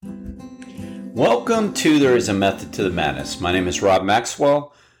Welcome to There is a Method to the Madness. My name is Rob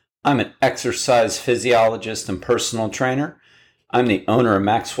Maxwell. I'm an exercise physiologist and personal trainer. I'm the owner of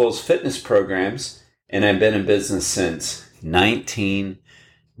Maxwell's Fitness Programs, and I've been in business since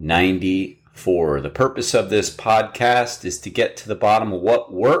 1994. The purpose of this podcast is to get to the bottom of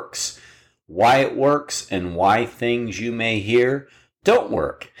what works, why it works, and why things you may hear don't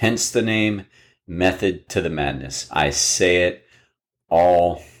work. Hence the name Method to the Madness. I say it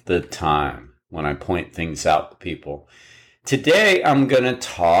all the time when I point things out to people. Today, I'm going to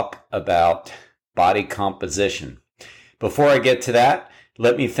talk about body composition. Before I get to that,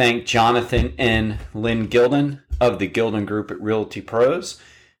 let me thank Jonathan and Lynn Gilden of the Gilden Group at Realty Pros.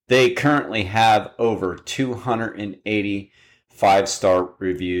 They currently have over 280 five-star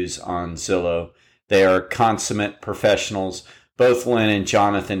reviews on Zillow. They are consummate professionals. Both Lynn and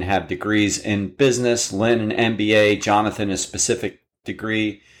Jonathan have degrees in business. Lynn an MBA, Jonathan a specific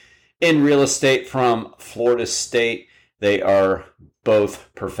degree in real estate from Florida State. They are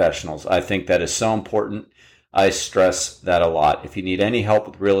both professionals. I think that is so important. I stress that a lot. If you need any help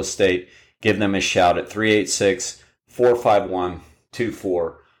with real estate, give them a shout at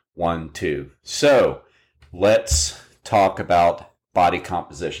 386-451-2412. So let's talk about body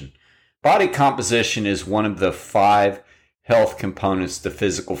composition. Body composition is one of the 5 health components to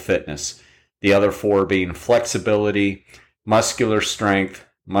physical fitness. The other 4 being flexibility, muscular strength,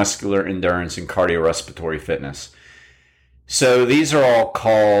 muscular endurance, and cardiorespiratory fitness. So these are all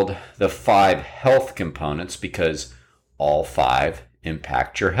called the 5 health components because all 5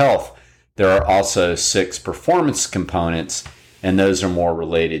 impact your health. There are also 6 performance components, and those are more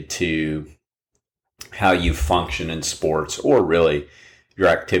related to how you function in sports or really your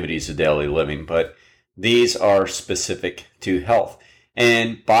activities of daily living. But these are specific to health.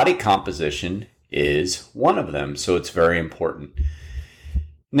 And body composition is one of them, so it's very important.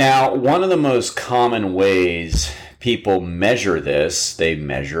 Now, one of the most common ways people measure this, they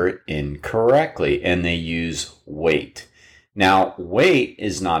measure it incorrectly, and they use weight. Now, weight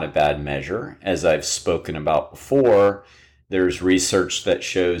is not a bad measure. As I've spoken about before, there's research that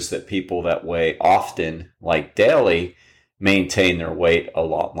shows that people that weigh often, like daily, maintain their weight a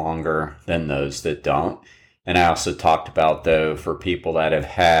lot longer than those that don't. And I also talked about, though, for people that have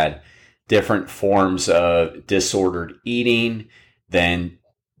had different forms of disordered eating, then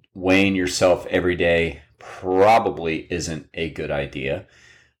weighing yourself every day probably isn't a good idea.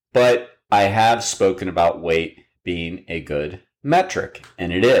 But I have spoken about weight being a good metric,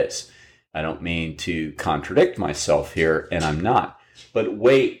 and it is. I don't mean to contradict myself here, and I'm not. But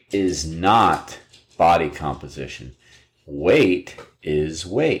weight is not body composition. Weight is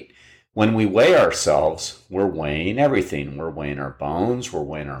weight. When we weigh ourselves, we're weighing everything. We're weighing our bones, we're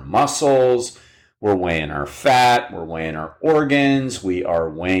weighing our muscles, we're weighing our fat, we're weighing our organs, we are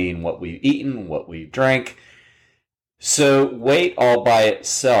weighing what we've eaten, what we've drank. So weight all by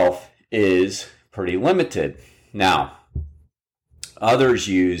itself is pretty limited. Now, others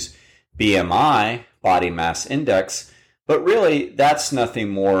use BMI, body mass index, but really that's nothing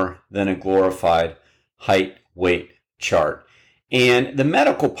more than a glorified height weight chart. And the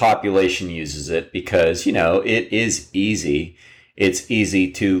medical population uses it because, it is easy. It's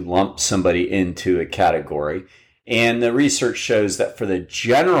easy to lump somebody into a category. And the research shows that for the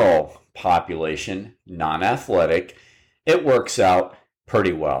general population, non-athletic, it works out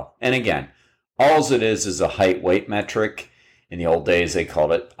pretty well. And again, all it is a height weight metric. In the old days, they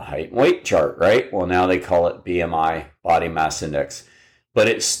called it a height weight chart, right? Well, now they call it BMI, body mass index. But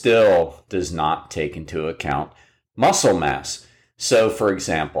it still does not take into account muscle mass. So, for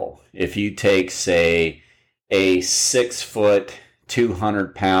example, if you take, say, a 6 foot,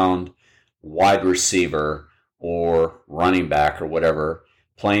 200-pound wide receiver or running back or whatever,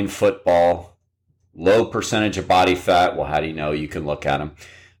 playing football, low percentage of body fat. Well, how do you know? You can look at him.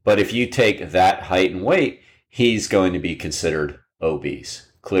 But if you take that height and weight, he's going to be considered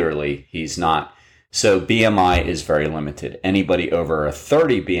obese. Clearly, he's not. So BMI is very limited. Anybody over a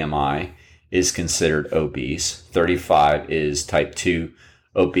 30 BMI is considered obese. 35 is type 2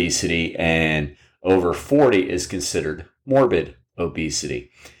 obesity, and over 40 is considered morbid obesity.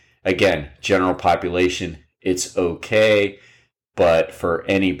 Again, general population, it's okay, but for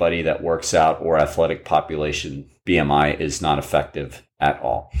anybody that works out or athletic population, BMI is not effective at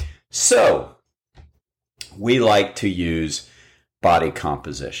all. So we like to use body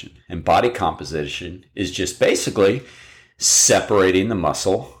composition, and body composition is just basically separating the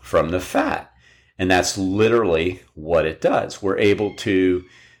muscle from the fat. And that's literally what it does. We're able to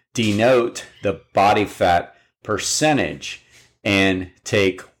denote the body fat percentage and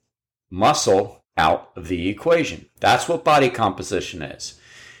take muscle out of the equation. That's what body composition is.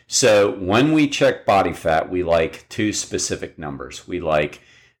 So when we check body fat, we like two specific numbers. We like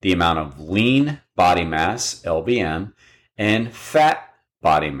the amount of lean body mass, LBM, and fat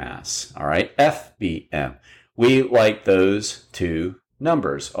body mass, all right, FBM. We like those two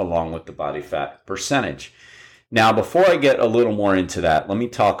numbers along with the body fat percentage. Now, before I get a little more into that, let me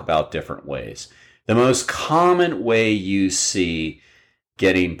talk about different ways. The most common way you see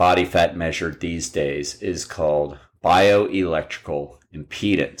getting body fat measured these days is called bioelectrical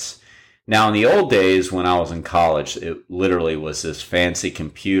impedance. Now, in the old days when I was in college, it literally was this fancy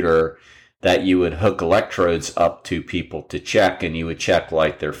computer that you would hook electrodes up to people to check, and you would check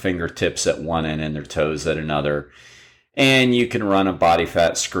like their fingertips at one end and their toes at another. And you can run a body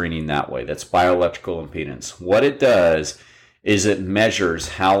fat screening that way. That's bioelectrical impedance. What it does is it measures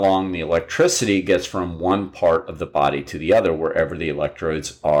how long the electricity gets from one part of the body to the other, wherever the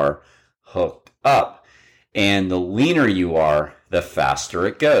electrodes are hooked up. And the leaner you are, the faster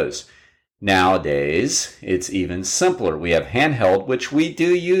it goes. Nowadays, it's even simpler. We have handheld, which we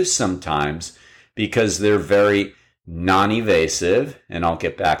do use sometimes because they're very non-invasive, and I'll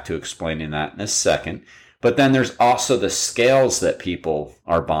get back to explaining that in a second. But then there's also the scales that people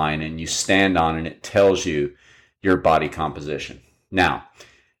are buying, and you stand on and it tells you your body composition. Now,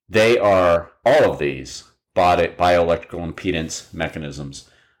 all of these bioelectrical impedance mechanisms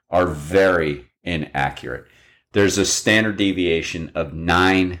are very inaccurate. There's a standard deviation of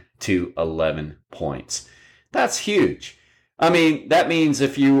 9 to 11 points. That's huge. I mean, that means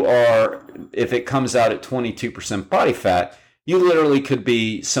if it comes out at 22% body fat, you literally could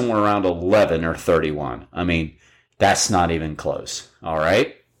be somewhere around 11 or 31. I mean, that's not even close. All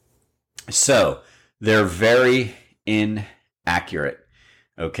right. So they're very inaccurate.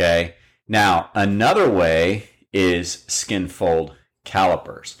 Okay. Now, another way is skin fold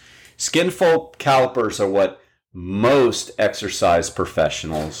calipers. Skin fold calipers are what most exercise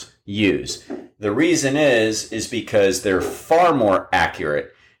professionals use. The reason is because they're far more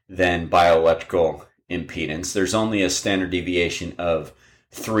accurate than bioelectrical impedance. There's only a standard deviation of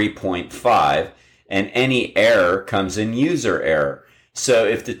 3.5, and any error comes in user error. So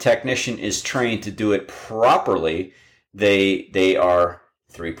if the technician is trained to do it properly, they are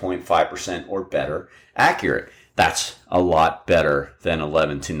 3.5% or better accurate. That's a lot better than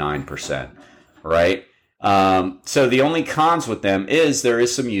 11 to 9%, right? So the only cons with them is there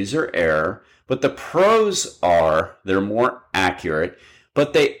is some user error, but the pros are they're more accurate,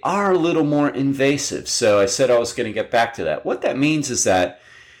 but they are a little more invasive. So I said I was going to get back to that. What that means is that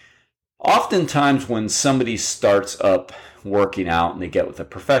oftentimes when somebody starts up working out and they get with a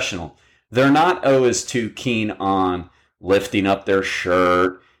professional, they're not always too keen on lifting up their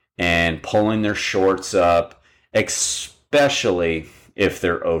shirt and pulling their shorts up, especially if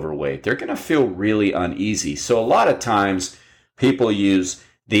they're overweight. They're going to feel really uneasy. So a lot of times people use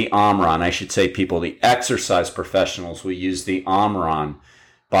the Omron. I should say the exercise professionals will use the Omron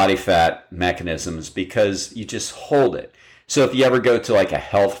body fat mechanisms because you just hold it. So if you ever go to like a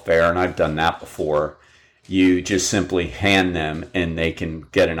health fair, and I've done that before, you just simply hand them and they can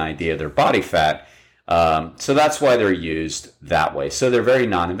get an idea of their body fat. So that's why they're used that way. So they're very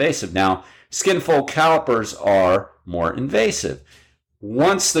non-invasive. Now, skin fold calipers are more invasive.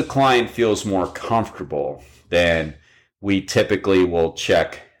 Once the client feels more comfortable, then we typically will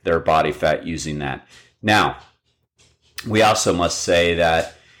check their body fat using that. Now, we also must say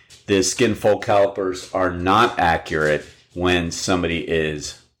that the skin fold calipers are not accurate when somebody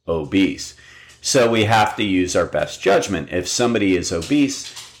is obese. So we have to use our best judgment. If somebody is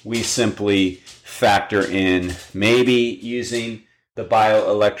obese, we simply factor in maybe using the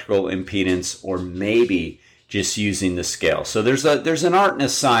bioelectrical impedance or maybe just using the scale. So there's an art and a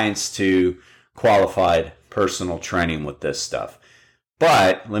science to qualified personal training with this stuff.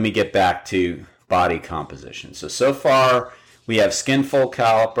 But let me get back to body composition. So far we have skin fold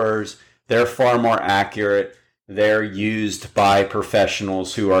calipers. They're far more accurate. They're used by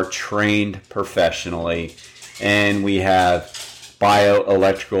professionals who are trained professionally. And we have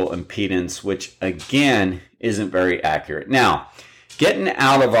bioelectrical impedance, which again isn't very accurate. Now, getting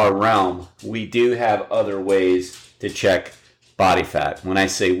out of our realm, we do have other ways to check body fat. When I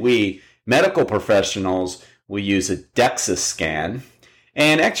say we, medical professionals will use a DEXA scan,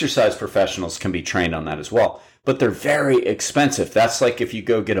 and exercise professionals can be trained on that as well. But they're very expensive. That's like if you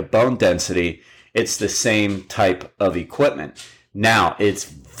go get a bone density, it's the same type of equipment. Now, it's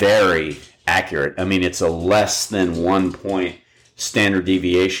very accurate. I mean, it's a less than 1 point standard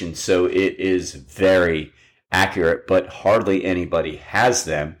deviation, so it is very accurate, but hardly anybody has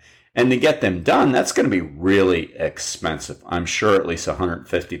them. And to get them done, that's going to be really expensive. I'm sure at least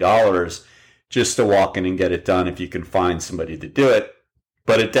 $150 just to walk in and get it done if you can find somebody to do it.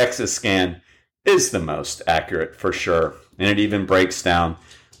 But a DEXA scan is the most accurate for sure. And it even breaks down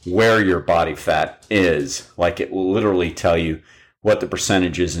where your body fat is. Like it will literally tell you what the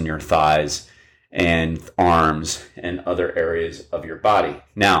percentage is in your thighs and arms and other areas of your body.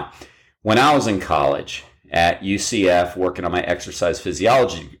 Now, when I was in college at UCF working on my exercise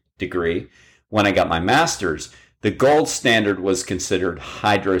physiology degree, when I got my master's, the gold standard was considered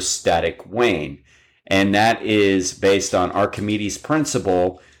hydrostatic weighing. And that is based on Archimedes'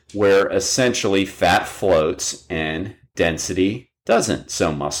 principle, where essentially fat floats and density doesn't,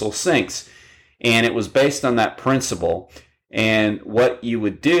 so muscle sinks. And it was based on that principle. And what you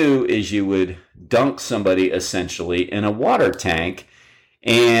would do is you would dunk somebody essentially in a water tank,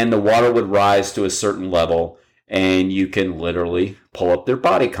 and the water would rise to a certain level, and you can literally pull up their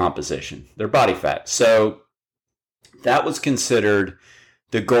body composition, their body fat. So that was considered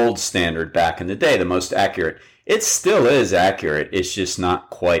the gold standard back in the day, the most accurate. It still is accurate. It's just not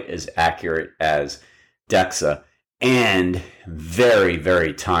quite as accurate as DEXA, and very,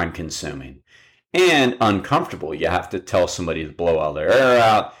 very time consuming and uncomfortable. You have to tell somebody to blow all their air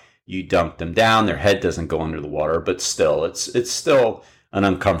out. You dunk them down. Their head doesn't go under the water, but still, it's still an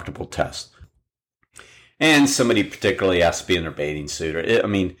uncomfortable test. And somebody particularly has to be in their bathing suit.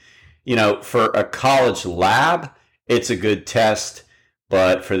 For a college lab, it's a good test,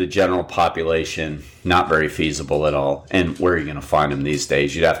 but for the general population, not very feasible at all. And where are you going to find them these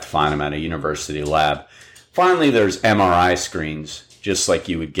days? You'd have to find them at a university lab. Finally, there's MRI screens, just like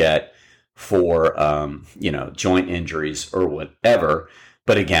you would get for, joint injuries or whatever.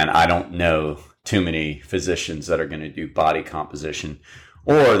 But again, I don't know too many physicians that are going to do body composition,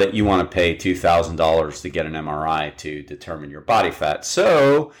 or that you want to pay $2,000 to get an MRI to determine your body fat.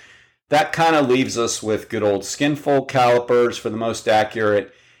 So that kind of leaves us with good old skin fold calipers for the most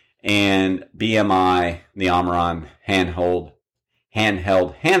accurate, and BMI, the Omron handheld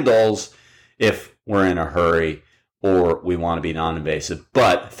handles if we're in a hurry or we want to be non-invasive.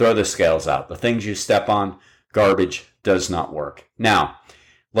 But throw the scales out. The things you step on, garbage, does not work. Now,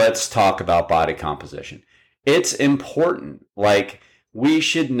 let's talk about body composition. It's important. Like, we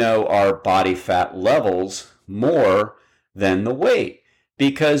should know our body fat levels more than the weight,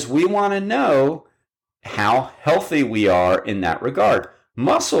 because we want to know how healthy we are in that regard.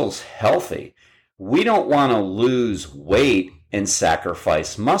 Muscle's healthy. We don't want to lose weight and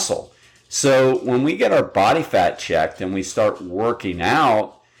sacrifice muscle. So when we get our body fat checked and we start working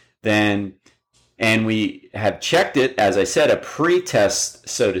out, and we have checked it, as I said, a pre-test,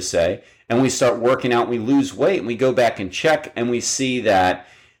 so to say, and we start working out, we lose weight, and we go back and check, and we see that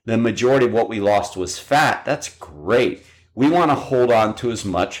the majority of what we lost was fat. That's great. We want to hold on to as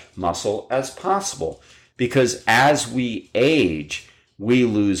much muscle as possible, because as we age, we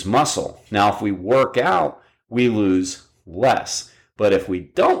lose muscle. Now, if we work out, we lose less. But if we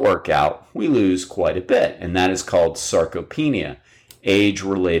don't work out, we lose quite a bit, and that is called sarcopenia,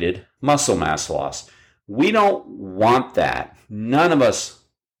 age-related muscle mass loss. We don't want that. None of us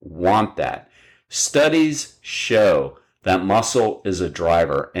want that. Studies show that muscle is a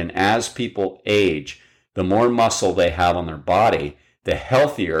driver, and as people age, the more muscle they have on their body, the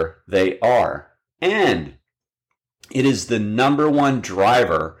healthier they are. And it is the number one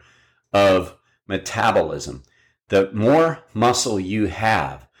driver of metabolism. The more muscle you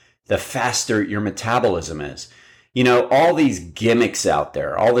have, the faster your metabolism is. You know, all these gimmicks out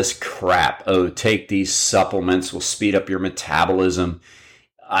there, all this crap, take these supplements will speed up your metabolism.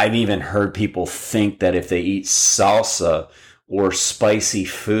 I've even heard people think that if they eat salsa or spicy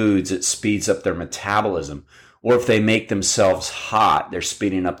foods, it speeds up their metabolism. Or if they make themselves hot, they're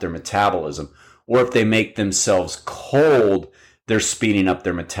speeding up their metabolism. Or if they make themselves cold, they're speeding up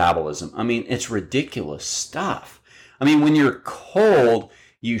their metabolism. I mean, it's ridiculous stuff. I mean, when you're cold,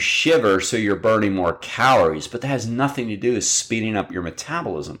 you shiver, so you're burning more calories, but that has nothing to do with speeding up your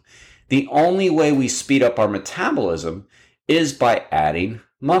metabolism. The only way we speed up our metabolism is by adding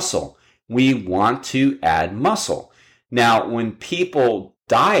muscle. We want to add muscle. Now, when people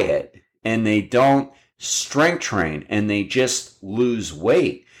diet and they don't strength train and they just lose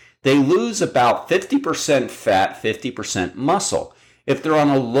weight, they lose about 50% fat, 50% muscle. If they're on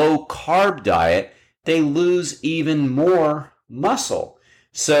a low carb diet, they lose even more muscle.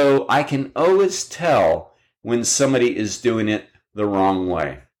 So I can always tell when somebody is doing it the wrong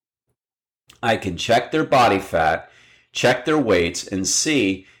way. I can check their body fat, check their weights, and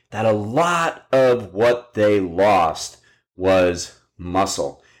see that a lot of what they lost was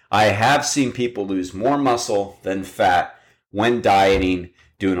muscle. I have seen people lose more muscle than fat when dieting,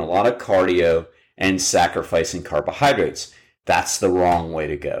 doing a lot of cardio, and sacrificing carbohydrates. That's the wrong way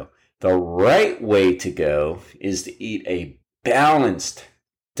to go. The right way to go is to eat a balanced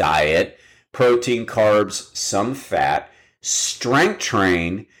diet, protein, carbs, some fat, strength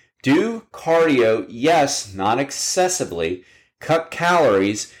train, do cardio, yes, not excessively, cut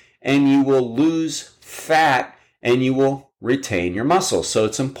calories, and you will lose fat and you will retain your muscle. So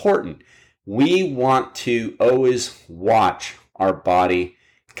it's important. We want to always watch our body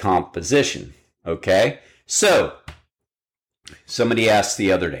composition, okay? So, somebody asked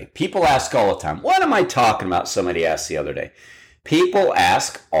the other day, people ask all the time, what am I talking about? Somebody asked the other day. People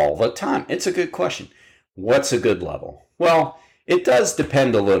ask all the time. It's a good question. What's a good level? Well, it does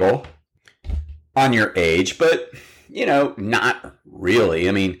depend a little on your age, but, not really.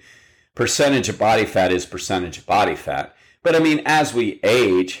 I mean, percentage of body fat is percentage of body fat. But I mean, as we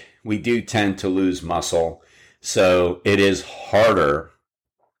age, we do tend to lose muscle. So it is harder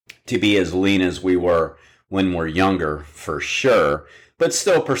to be as lean as we were when we're younger, for sure. But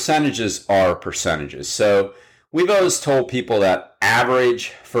still, percentages are percentages. So we've always told people that average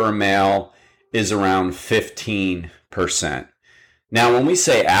for a male is around 15%. Now, when we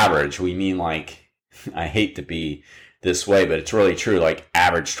say average, we mean like, I hate to be this way, but it's really true, like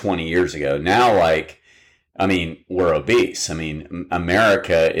average 20 years ago. Now, we're obese. I mean,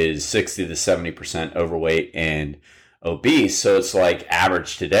 America is 60 to 70% overweight and obese. So it's like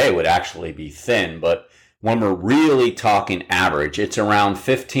average today would actually be thin. But when we're really talking average, it's around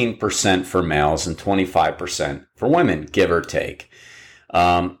 15% for males and 25% for women, give or take.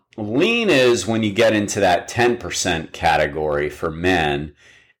 Lean is when you get into that 10% category for men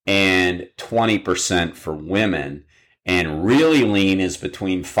and 20% for women. And really lean is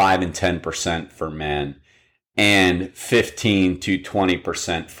between 5 and 10% for men and 15 to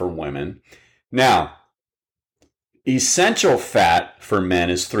 20% for women. Now, essential fat for men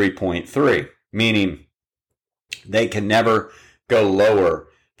is 3.3, meaning they can never go lower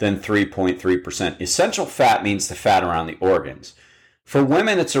than 3.3%. Essential fat means the fat around the organs. For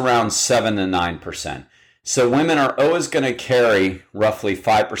women, it's around 7 to 9%. So women are always going to carry roughly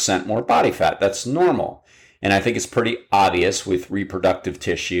 5% more body fat. That's normal. And I think it's pretty obvious with reproductive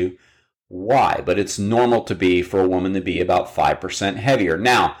tissue why. But it's normal for a woman to be about 5% heavier.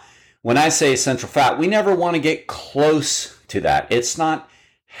 Now, when I say essential fat, we never want to get close to that. It's not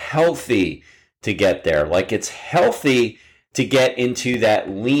healthy to get there. Like, it's healthy to get into that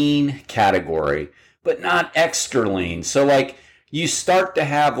lean category, but not extra lean. So like, you start to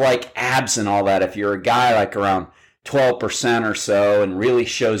have like abs and all that if you're a guy like around 12% or so and really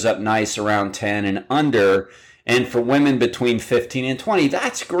shows up nice around 10 and under. And for women between 15 and 20,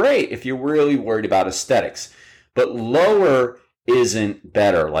 that's great if you're really worried about aesthetics. But lower isn't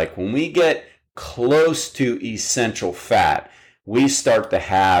better. Like, when we get close to essential fat, we start to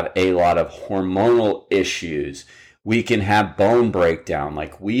have a lot of hormonal issues. We can have bone breakdown.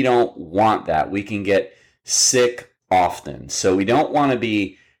 Like, we don't want that. We can get sick often. So we don't want to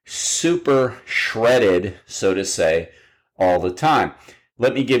be super shredded, so to say, all the time.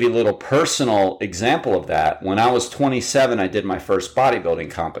 Let me give you a little personal example of that. When I was 27, I did my first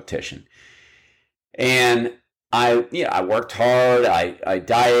bodybuilding competition. And I worked hard. I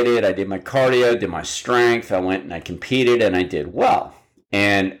dieted. I did my cardio, did my strength. I went and I competed and I did well.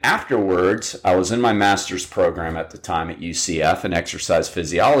 And afterwards, I was in my master's program at the time at UCF in exercise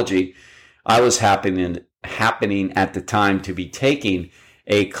physiology. I was happening at the time to be taking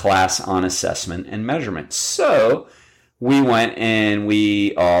a class on assessment and measurement. So we went and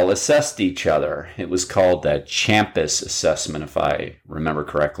we all assessed each other. It was called the Champus assessment, if I remember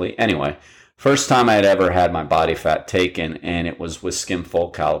correctly. Anyway, first time I had ever had my body fat taken, and it was with skim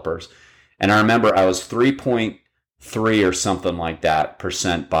fold calipers. And I remember I was 3.3 or something like that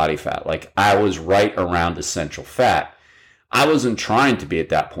 % body fat. Like, I was right around essential fat. I wasn't trying to be at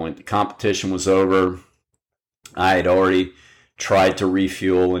that point. The competition was over. I had already tried to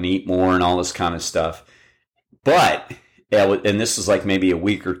refuel and eat more and all this kind of stuff. But, and this was like maybe a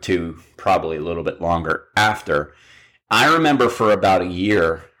week or two, probably a little bit longer after, I remember for about a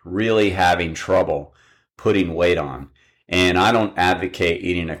year really having trouble putting weight on. And I don't advocate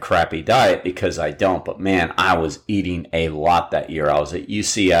eating a crappy diet because I don't. But man, I was eating a lot that year. I was at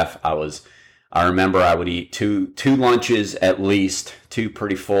UCF. I remember I would eat two lunches at least, 2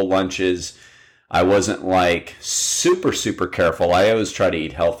 pretty full lunches. I wasn't like super, super careful. I always try to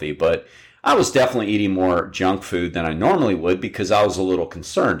eat healthy, but I was definitely eating more junk food than I normally would because I was a little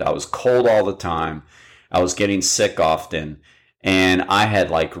concerned. I was cold all the time. I was getting sick often. And I had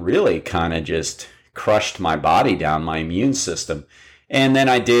like really kind of just crushed my body down, my immune system. And then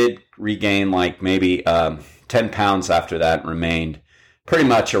I did regain like maybe 10 pounds after that and remained pretty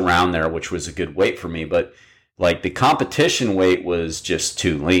much around there, which was a good weight for me. But like, the competition weight was just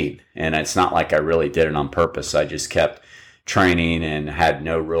too lean. And it's not like I really did it on purpose. I just kept training and had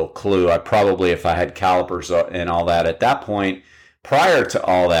no real clue. I probably, if I had calipers and all that at that point, prior to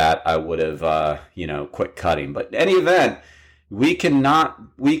all that, I would have, quit cutting. But in any event, we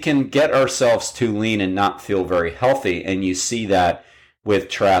can get ourselves too lean and not feel very healthy. And you see that with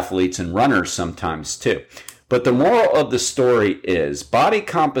triathletes and runners sometimes too. But the moral of the story is body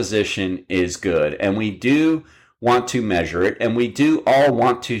composition is good, and we do want to measure it, and we do all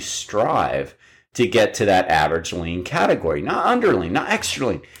want to strive to get to that average lean category. Not under lean, not extra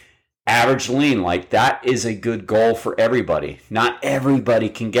lean. Average lean, like that is a good goal for everybody. Not everybody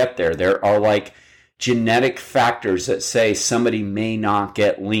can get there. There are like genetic factors that say somebody may not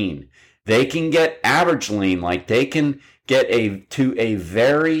get lean. They can get average lean, like they can get to a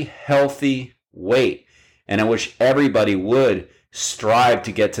very healthy weight. And I wish everybody would strive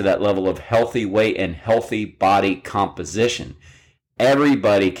to get to that level of healthy weight and healthy body composition.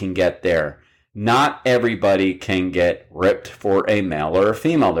 Everybody can get there. Not everybody can get ripped for a male or a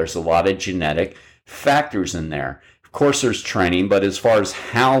female. There's a lot of genetic factors in there. Of course, there's training, but as far as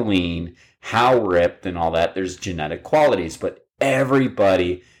how lean, how ripped, and all that, there's genetic qualities. But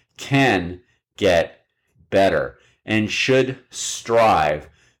everybody can get better and should strive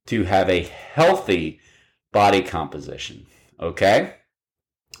to have a healthy body composition. Okay?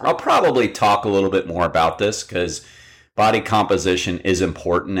 I'll probably talk a little bit more about this because body composition is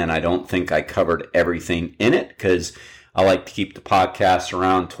important, and I don't think I covered everything in it because I like to keep the podcast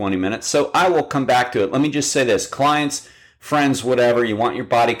around 20 minutes. So I will come back to it. Let me just say this. Clients, friends, whatever, you want your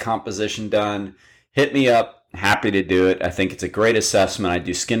body composition done, hit me up. Happy to do it. I think it's a great assessment. I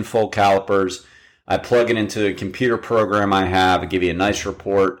do skin fold calipers. I plug it into a computer program I have. I give you a nice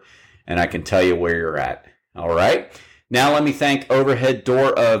report, and I can tell you where you're at. All right. Now let me thank Overhead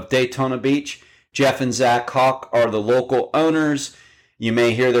Door of Daytona Beach. Jeff and Zach Hawk are the local owners. You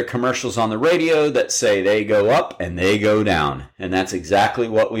may hear their commercials on the radio that say they go up and they go down. And that's exactly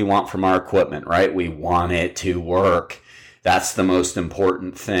what we want from our equipment, right? We want it to work. That's the most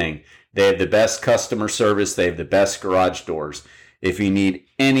important thing. They have the best customer service. They have the best garage doors. If you need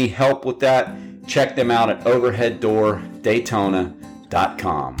any help with that, check them out at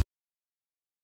overheaddordaytona.com.